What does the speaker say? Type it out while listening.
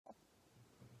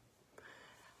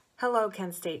Hello,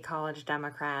 Kent State College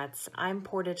Democrats. I'm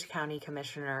Portage County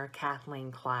Commissioner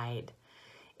Kathleen Clyde.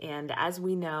 And as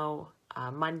we know,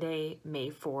 Monday, May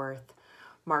 4th,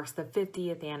 marks the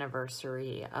 50th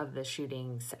anniversary of the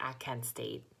shootings at Kent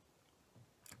State.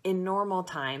 In normal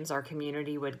times, our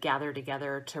community would gather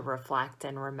together to reflect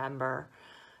and remember,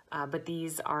 but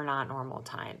these are not normal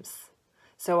times.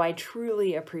 So I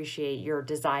truly appreciate your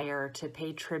desire to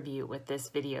pay tribute with this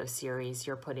video series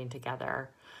you're putting together.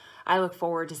 I look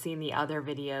forward to seeing the other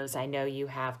videos I know you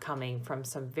have coming from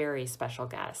some very special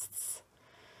guests.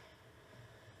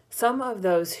 Some of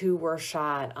those who were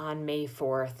shot on May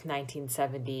 4th,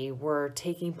 1970 were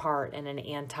taking part in an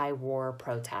anti-war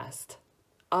protest.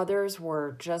 Others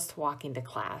were just walking to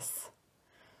class.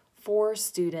 4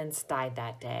 students died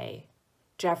that day: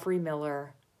 Jeffrey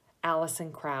Miller,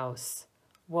 Allison Krause,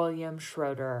 William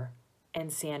Schroeder,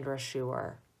 and Sandra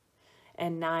Schuer,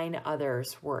 and 9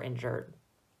 others were injured.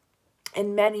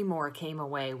 And many more came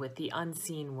away with the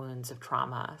unseen wounds of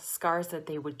trauma, scars that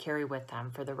they would carry with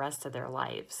them for the rest of their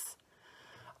lives.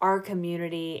 Our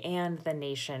community and the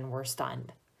nation were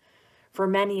stunned. For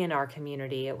many in our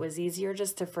community, it was easier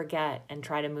just to forget and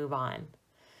try to move on.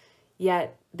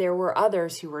 Yet there were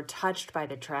others who were touched by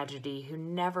the tragedy, who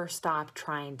never stopped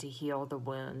trying to heal the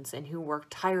wounds and who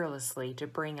worked tirelessly to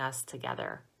bring us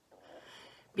together.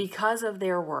 Because of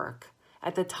their work,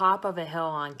 at the top of a hill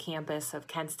on campus of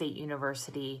Kent State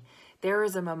University, there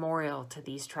is a memorial to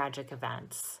these tragic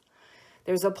events.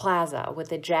 There's a plaza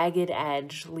with a jagged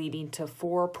edge leading to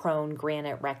 4 prone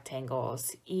granite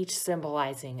rectangles, each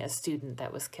symbolizing a student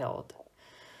that was killed.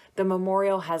 The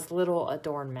memorial has little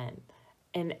adornment,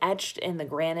 and etched in the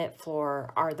granite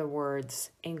floor are the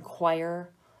words,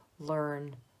 "Inquire,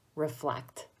 learn,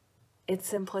 reflect." Its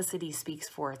simplicity speaks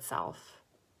for itself.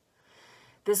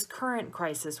 This current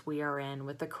crisis we are in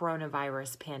with the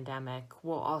coronavirus pandemic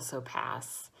will also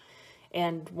pass.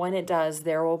 And when it does,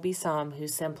 there will be some who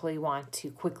simply want to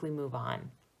quickly move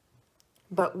on.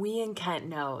 But we in Kent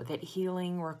know that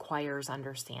healing requires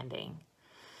understanding.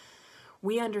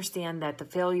 We understand that the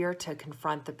failure to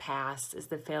confront the past is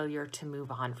the failure to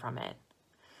move on from it.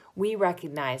 We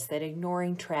recognize that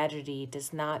ignoring tragedy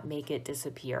does not make it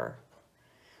disappear.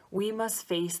 We must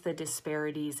face the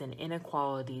disparities and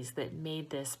inequalities that made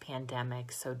this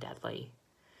pandemic so deadly.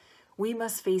 We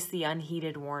must face the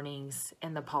unheeded warnings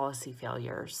and the policy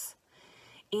failures.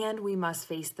 And we must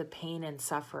face the pain and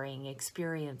suffering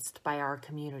experienced by our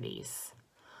communities.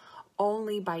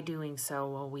 Only by doing so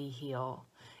will we heal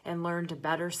and learn to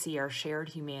better see our shared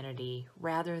humanity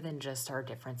rather than just our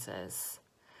differences.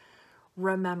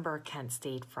 Remember, Kent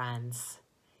State friends,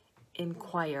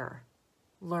 inquire,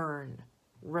 learn,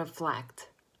 reflect,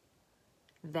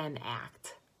 then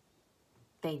act.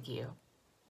 Thank you.